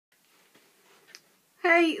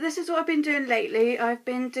Okay, this is what I've been doing lately. I've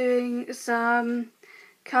been doing some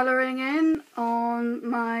colouring in on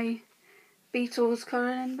my Beatles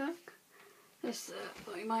colouring book. This is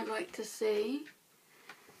what you might like to see.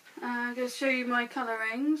 I'm going to show you my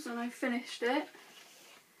colourings, and I finished it.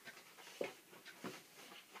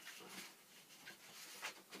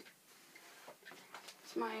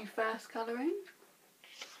 It's my first colouring.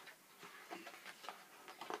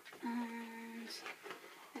 And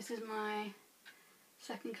this is my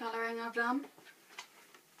second colouring I've done.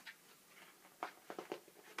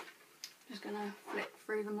 Just going to flick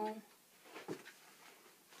through them all.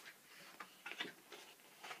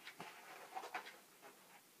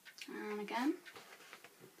 And again.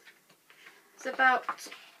 It's about,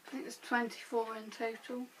 I think it's 24 in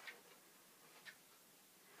total.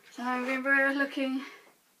 So I've been really looking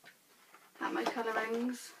at my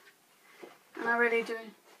colourings, and I really do.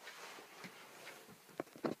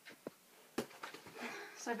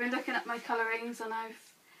 So I've been looking at my colourings, and I've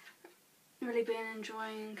really been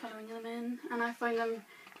enjoying colouring them in, and I find them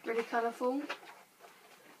really colourful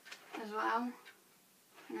as well.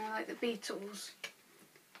 And I like the Beatles,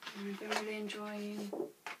 and I've been really enjoying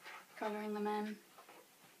colouring them in.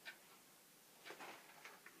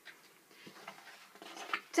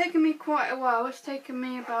 It's taken me quite a while. It's taken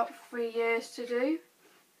me about 3 years to do.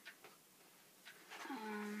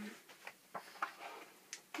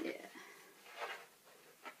 Yeah.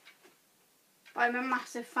 But I'm a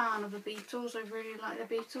massive fan of the Beatles. I really like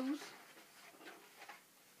the Beatles.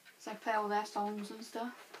 So I play all their songs and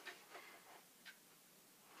stuff.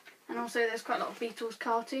 And also there's quite a lot of Beatles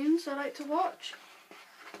cartoons I like to watch.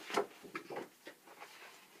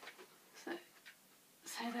 So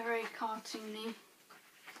they're very cartoony.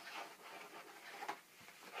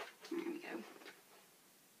 There we go.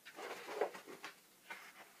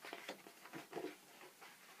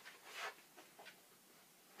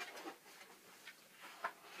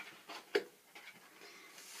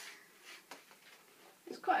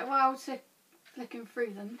 It's quite a while to flicking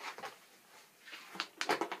through them.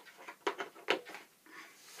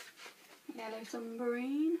 Yellow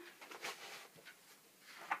submarine.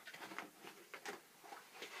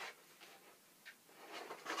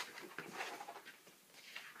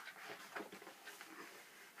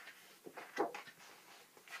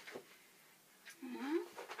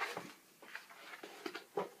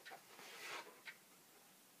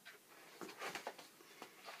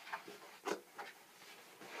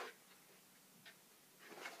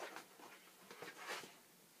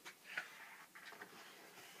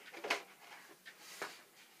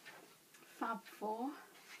 Fab 4.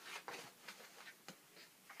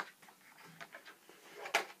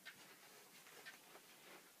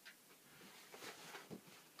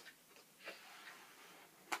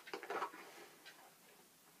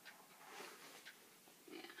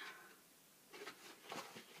 Yeah.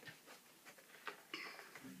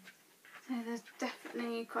 So there's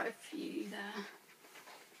definitely quite a few there.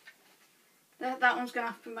 That one's going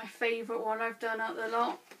to have to be my favourite one I've done out of the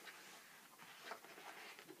lot.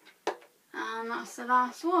 And that's the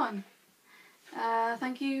last one.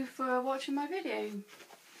 Thank you for watching my video.